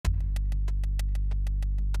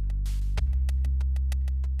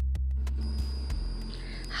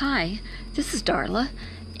Hi, this is Darla,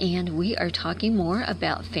 and we are talking more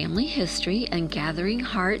about family history and gathering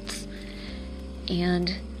hearts.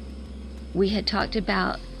 And we had talked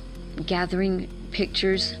about gathering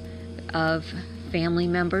pictures of family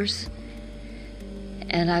members.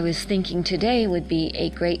 And I was thinking today would be a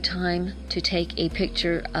great time to take a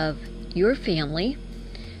picture of your family,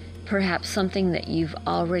 perhaps something that you've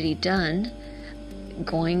already done,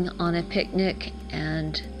 going on a picnic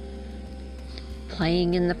and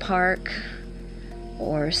playing in the park,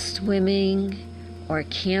 or swimming, or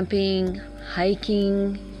camping,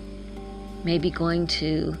 hiking, maybe going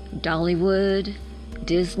to Dollywood,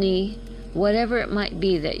 Disney, whatever it might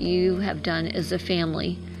be that you have done as a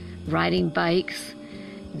family, riding bikes,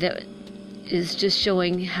 that is just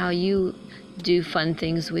showing how you do fun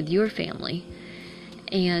things with your family.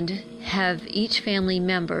 And have each family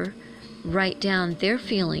member write down their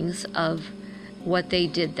feelings of what they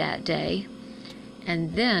did that day.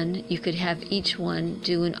 And then you could have each one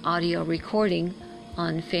do an audio recording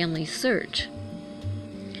on Family Search,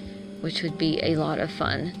 which would be a lot of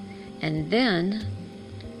fun. And then,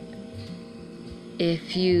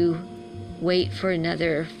 if you wait for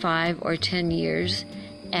another 5 or 10 years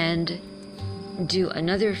and do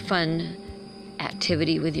another fun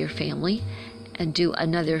activity with your family, and do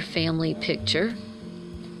another family picture,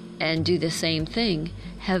 and do the same thing,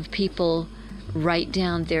 have people write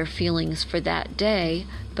down their feelings for that day,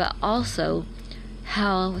 but also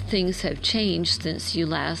how things have changed since you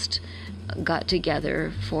last got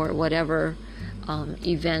together for whatever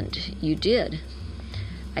event you did.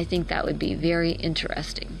 I think that would be very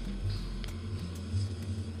interesting.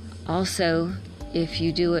 Also, if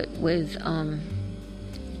you do it with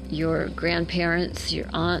your grandparents, your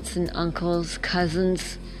aunts and uncles,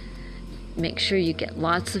 cousins, make sure you get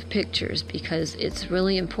lots of pictures, because it's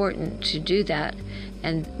really important to do that.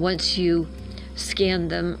 And once you scan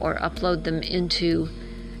them or upload them into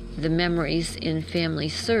the memories in Family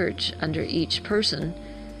Search under each person,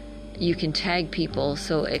 you can tag people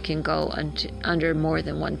so it can go under more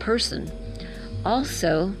than one person.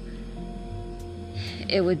 Also,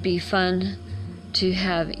 it would be fun to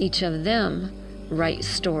have each of them write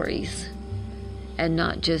stories, and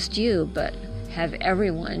not just you, but have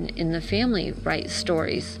everyone in the family write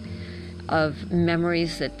stories of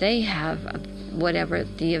memories that they have of whatever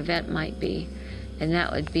the event might be. And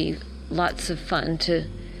that would be lots of fun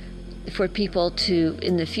for people to,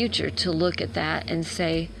 in the future, to look at that and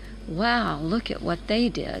say, wow, look at what they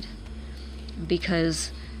did.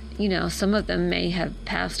 Because, some of them may have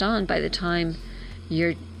passed on by the time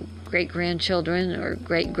your great-grandchildren or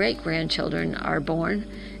great-great-grandchildren are born,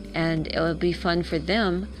 and it will be fun for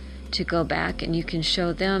them to go back, and you can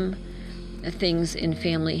show them things in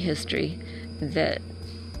family history that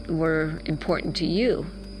were important to you.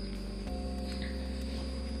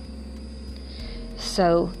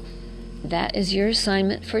 So that is your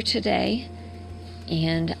assignment for today,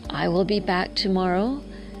 and I will be back tomorrow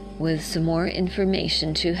with some more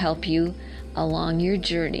information to help you along your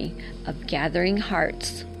journey of gathering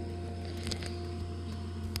hearts.